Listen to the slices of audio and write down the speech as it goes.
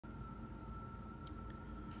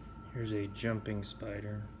Here's a jumping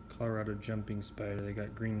spider, Colorado jumping spider. They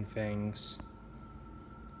got green fangs.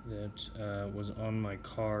 That was on my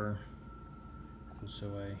car, and so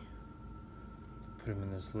I put him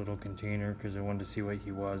in this little container because I wanted to see what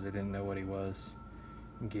he was. I didn't know what he was,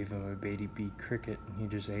 and gave him a baby cricket, and he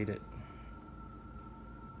just ate it.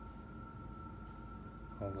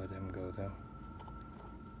 I'll let him go though.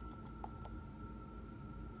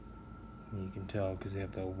 And you can tell because they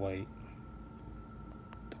have the white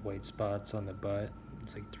spots on the butt.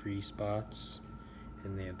 It's like 3 spots,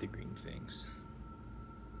 and they have the green fangs.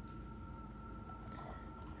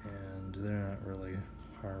 And they're not really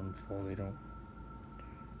harmful. They don't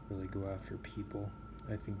really go after people.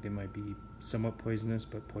 I think they might be somewhat poisonous,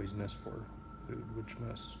 but poisonous for food, which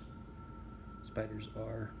most spiders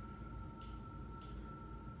are.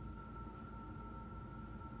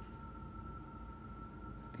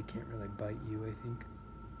 They can't really bite you, I think.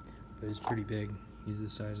 But he's pretty big. He's the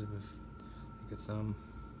size of like a thumb.